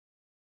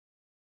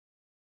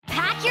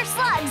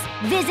slugs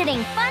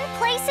visiting fun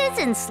places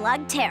in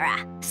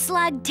Slugterra.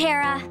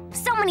 Slugterra,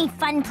 so many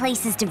fun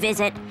places to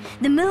visit.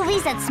 The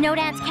movies at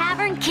Snowdance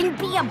Cavern can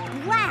be a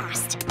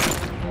blast.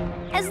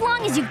 As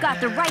long as you've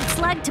got the right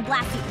slug to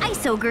blast the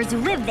ice ogres who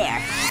live there.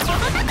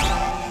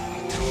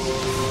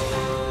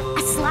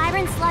 A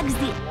Slyran slug's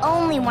the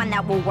only one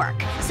that will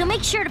work, so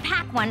make sure to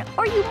pack one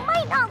or you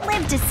might not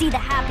live to see the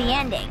happy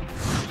ending.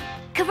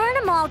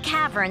 Caverna Mall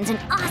Cavern's an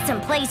awesome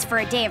place for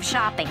a day of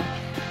shopping,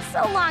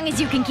 so long as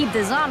you can keep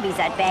the zombies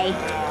at bay.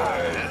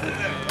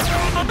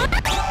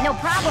 No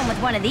problem with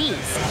one of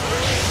these.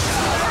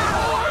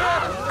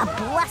 A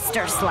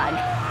bluster slug.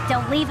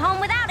 Don't leave home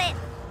without it.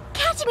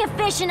 Catching a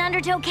fish in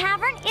Undertow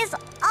Cavern is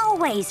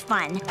always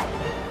fun.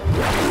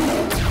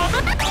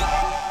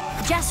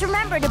 Just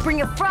remember to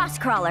bring a frost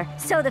crawler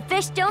so the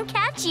fish don't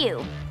catch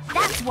you.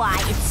 That's why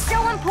it's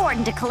so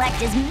important to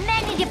collect as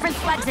many different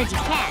slugs as you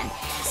can,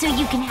 so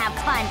you can have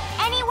fun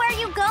anywhere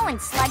you go in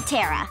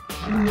Slugterra.